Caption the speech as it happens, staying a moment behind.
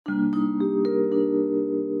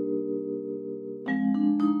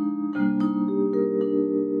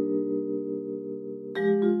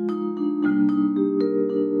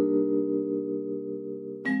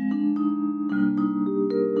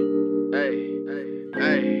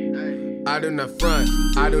I do not front,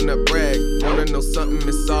 I do not brag. Wanna know something,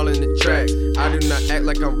 it's all in the tracks. I do not act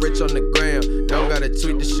like I'm rich on the gram. Don't gotta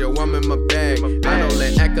tweet to show I'm in my bag. I don't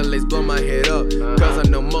let accolades blow my head up, cause I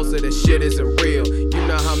know most of this shit isn't real. You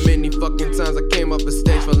know how many fucking times I came up a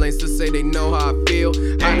stage for lanes to say they know how I feel.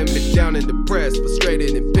 I done been down and depressed,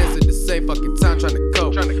 frustrated and pissed at the same fucking time trying to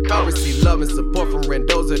cope. I receive love and support from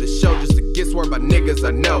randos at the show just to get sworn by niggas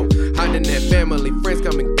I know. I done had family, friends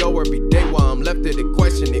come and go every day while I'm left to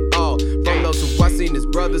question it all. From those who I seen as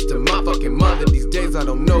brothers to my fucking mother, these days I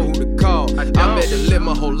don't know who to call. I better live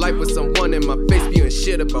my whole life with someone in my face spewing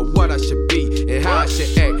shit about what I should be and how I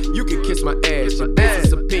should act. You can kiss my ass, your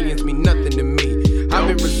business opinions mean nothing to me. I've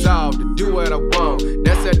been resolved to do what I want.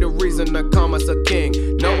 That's the reason I call myself king.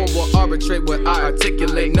 No one will arbitrate what I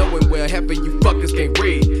articulate, knowing where half of you fuckers can't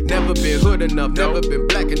read. Never been hood enough, never been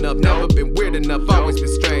black enough, never been weird enough, always been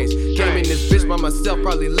strange. Came in this bitch by myself,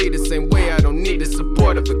 probably lead the same way. I don't need the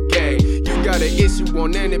support of a gang. You got an issue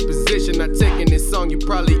on any position, not taking this song, you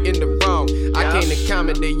probably in the wrong. I can't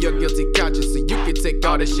accommodate your guilty conscience, so you can take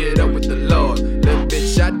all this shit up with the Lord. Little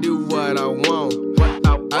bitch, I do what I want.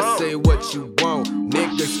 I say what you want.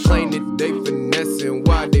 Niggas claim that they finessing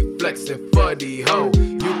while they flexing for the hoe.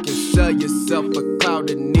 You can sell yourself a cloud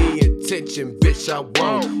and need attention, bitch. I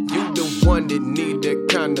won't. You the one that need that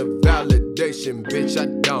kind of validation, bitch. I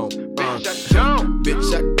don't. Bitch, I don't.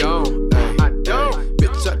 Bitch, I don't. I don't.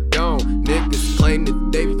 Bitch, I don't. Niggas claim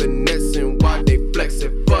that they finessing while they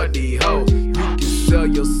flexing for the hoe. You can sell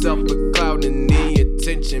yourself a cloud and need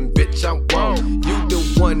attention, bitch. I won't. You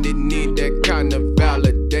the one that need that kind of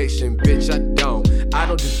validation, bitch. I don't. I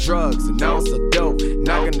don't do drugs and I don't sell dope.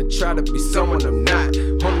 Not gonna try to be someone I'm not.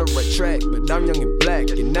 On the right track, but I'm young and black,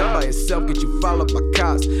 and that by itself get you followed by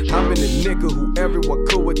cops. I've been a nigga who everyone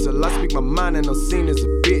cool with till I speak my mind and I'm seen as a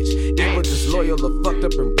bitch. Evil, disloyal, or fucked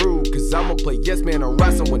up and rude, cause I'ma play yes man or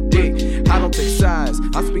ride someone dick. I don't take sides,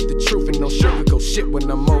 I speak the truth and no sugarcoat shit when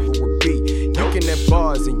I'm over with beat. You can have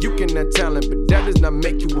bars and you can have talent, but that does not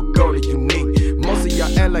make you a gold or unique. Most of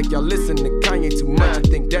y'all act like y'all listen to Kanye too much and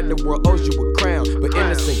think that the world owes you a crown. But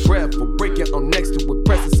innocent breath will break your own next to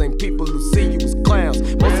impress the same people who see you as clowns.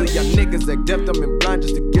 Most of y'all niggas act deaf, dumb, and blind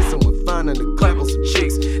just to get someone fine and to clap on some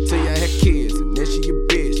chicks. Till y'all had kids and then she a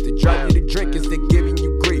bitch. They drive you to drink instead giving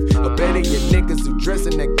you grief. Or better your niggas who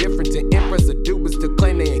dressing that different to impress a dude but still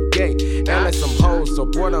claim they ain't gay. And like some hoes, so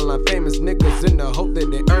borderline famous niggas in the hope that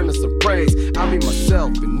they earn us some praise. I be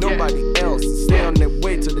myself and nobody else, and stay on that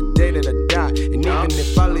way till the day that I die. And even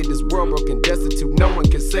if I leave this world broken destitute, no one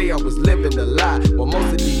can say I was living a lie. While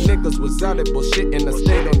most of these niggas was out there bullshit and I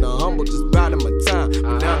stayed on the humble, just biding my time.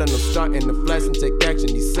 But now that I'm starting to flash and take action,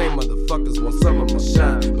 these same motherfuckers want some of my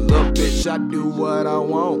shine. But little bitch, I do what I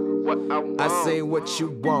want. I say what you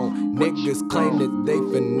want. Niggas claim that they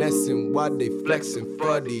finessing while they flexing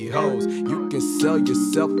for the hoes. You can sell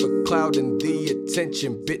yourself a cloud and the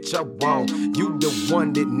attention, bitch. I won't. You the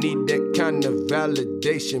one that need that kind of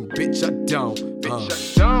validation, bitch. I don't.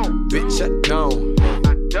 Bitch, I don't. Bitch, I don't.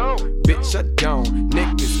 I don't. Bitch, I don't.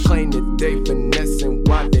 Niggas claim that they finessing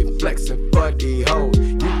while they flexing for the hoes.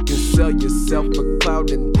 You can sell yourself a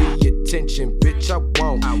cloud and the attention, bitch. I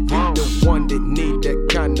won't. You the one that need that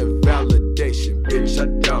kind of validation, bitch. I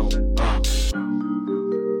don't.